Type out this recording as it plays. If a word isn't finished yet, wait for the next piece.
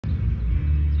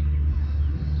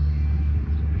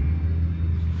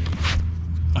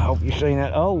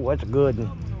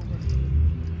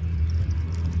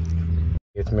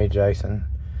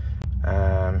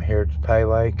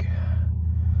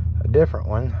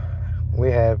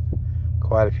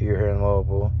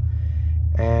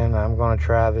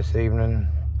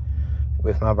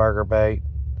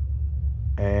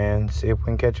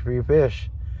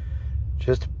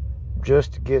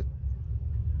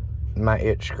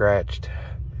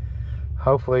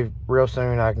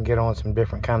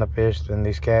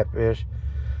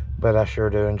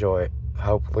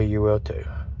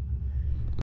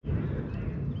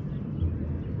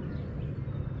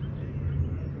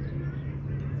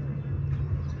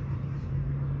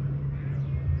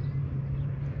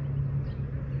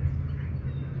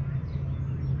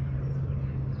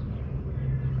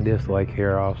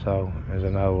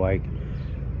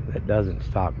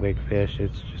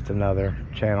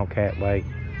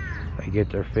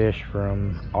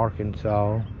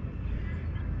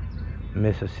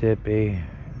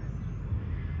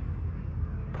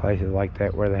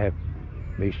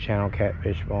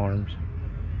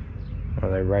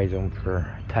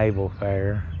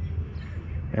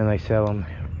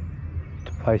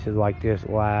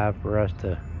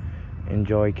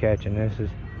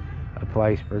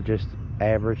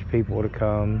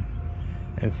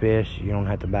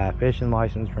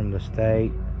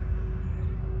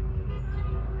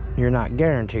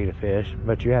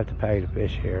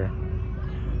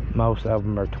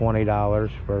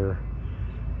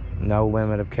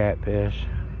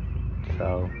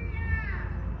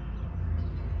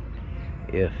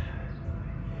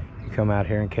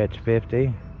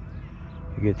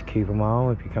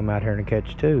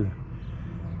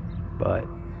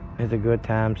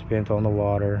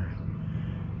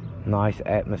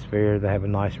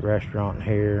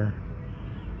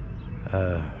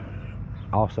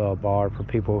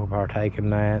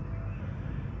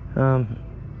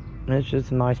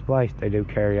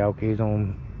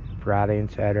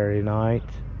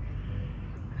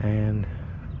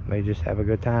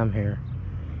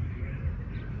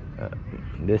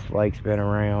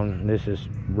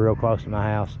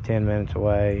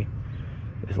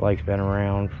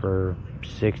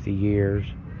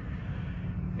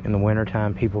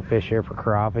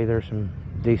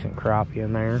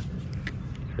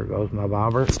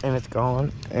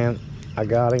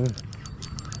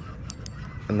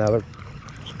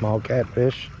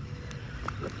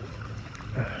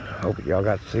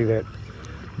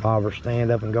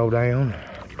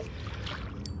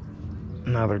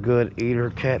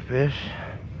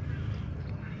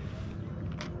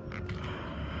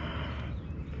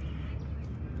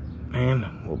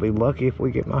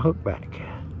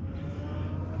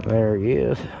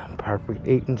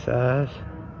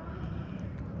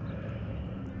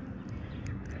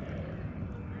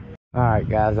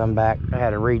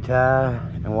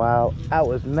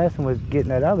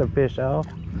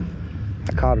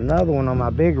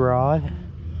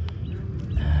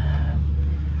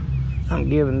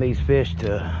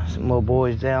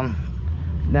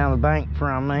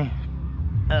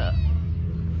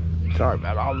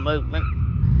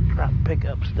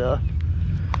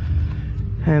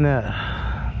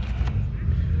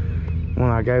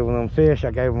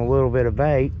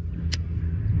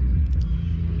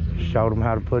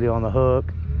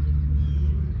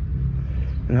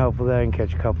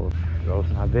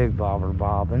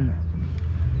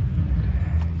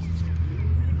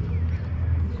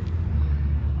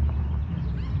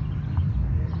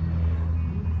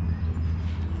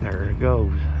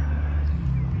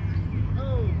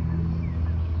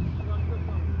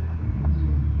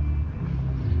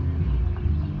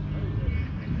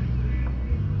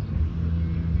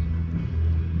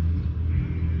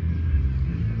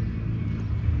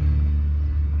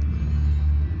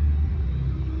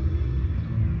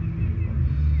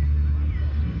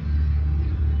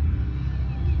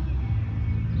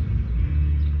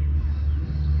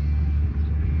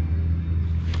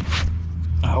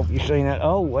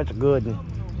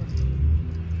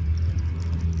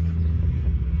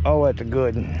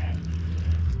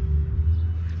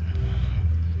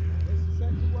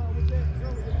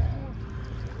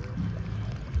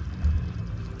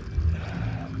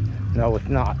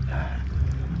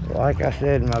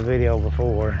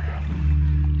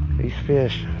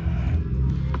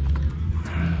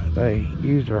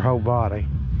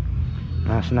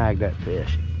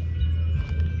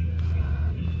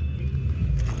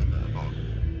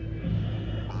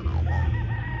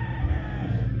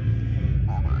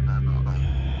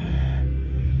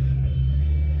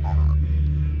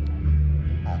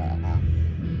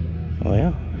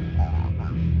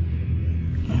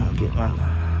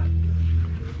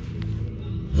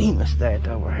hemostat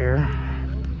over here.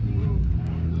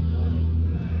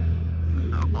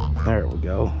 There we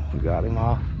go. We got him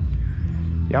off.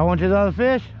 Y'all want his other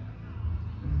fish?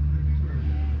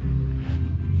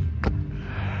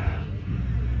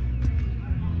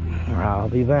 I'll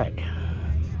be back.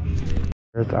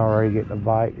 It's already getting a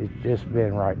bite. It's just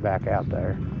been right back out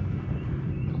there.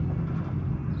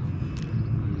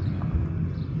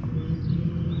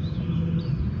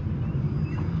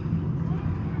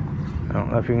 I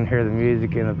don't know if you can hear the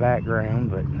music in the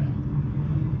background, but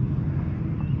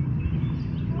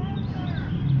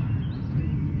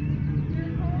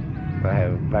I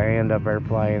have a band up there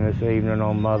playing this evening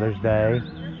on Mother's Day.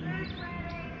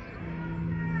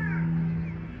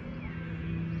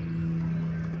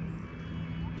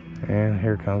 And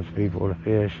here comes people to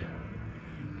fish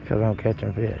because I'm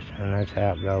catching fish, and that's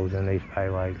how it goes in these pay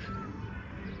lakes.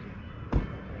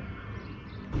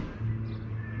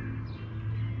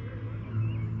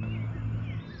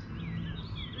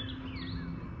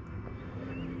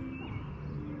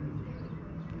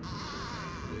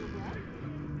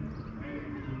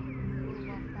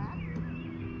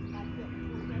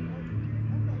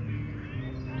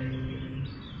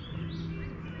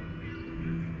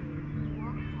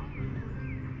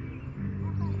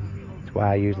 That's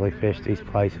why I usually fish these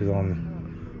places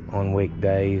on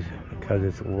weekdays, because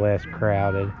it's less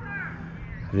crowded.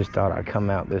 I just thought I'd come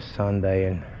out this Sunday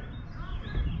and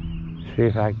see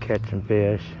if I could catch some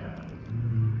fish.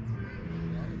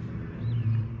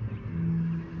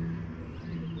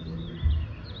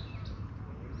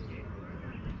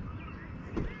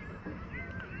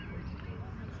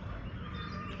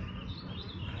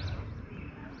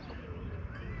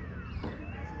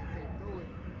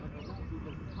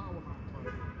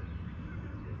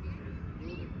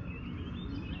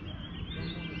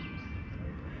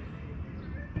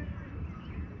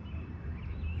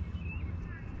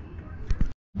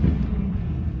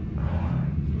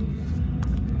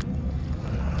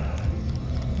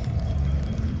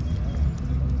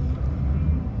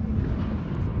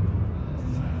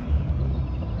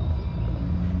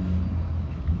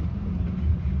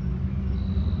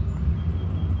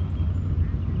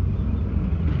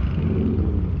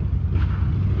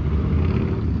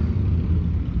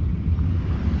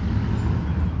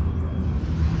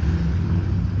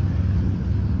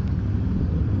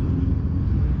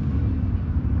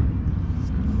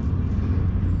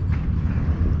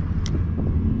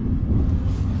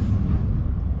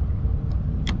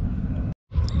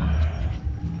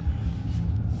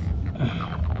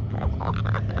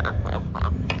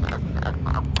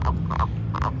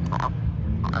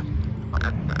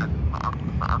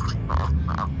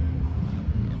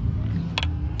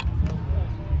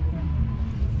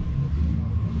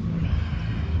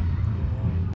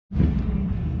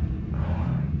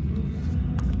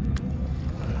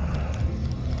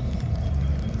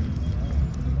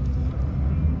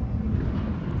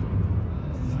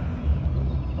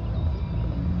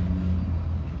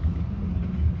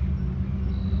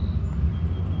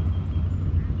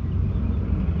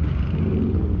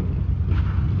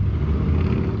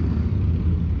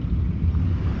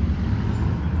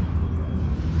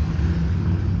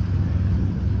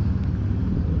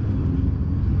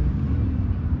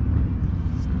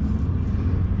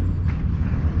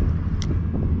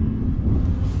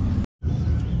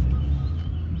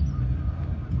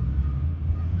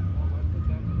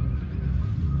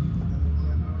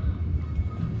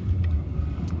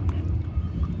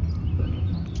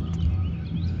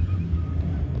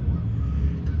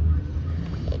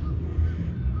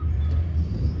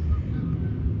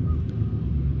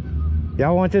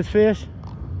 Y'all want this fish?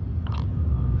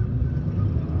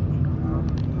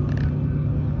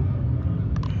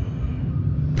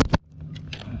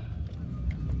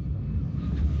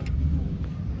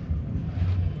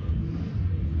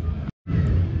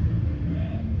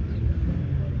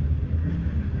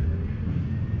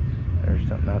 There's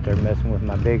something out there messing with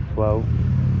my big float.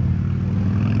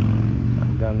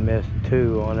 I've done missed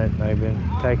 2 on it, and they've been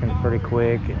taking pretty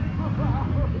quick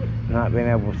and not being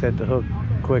able to set the hook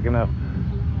quick enough.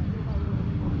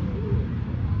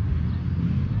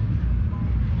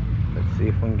 See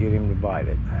if we can get him to bite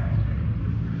it.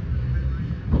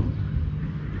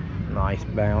 Nice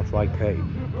bounce like that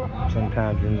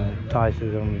sometimes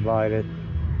entices him to bite it.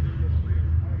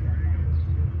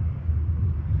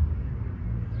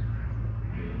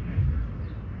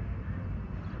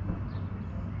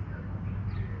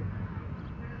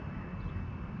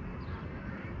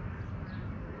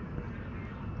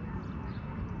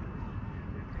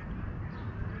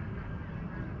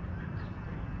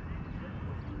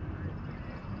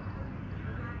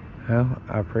 Well,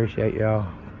 I appreciate y'all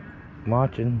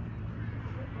watching.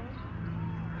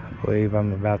 I believe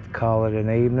I'm about to call it an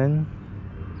evening.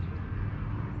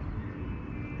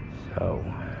 So,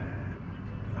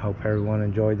 hope everyone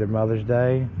enjoyed their Mother's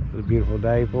Day. It was a beautiful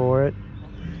day for it.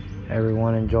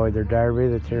 Everyone enjoyed their derby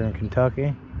that's here in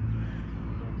Kentucky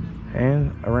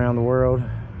and around the world.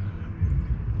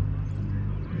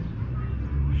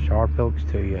 Sharp looks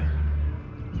to you.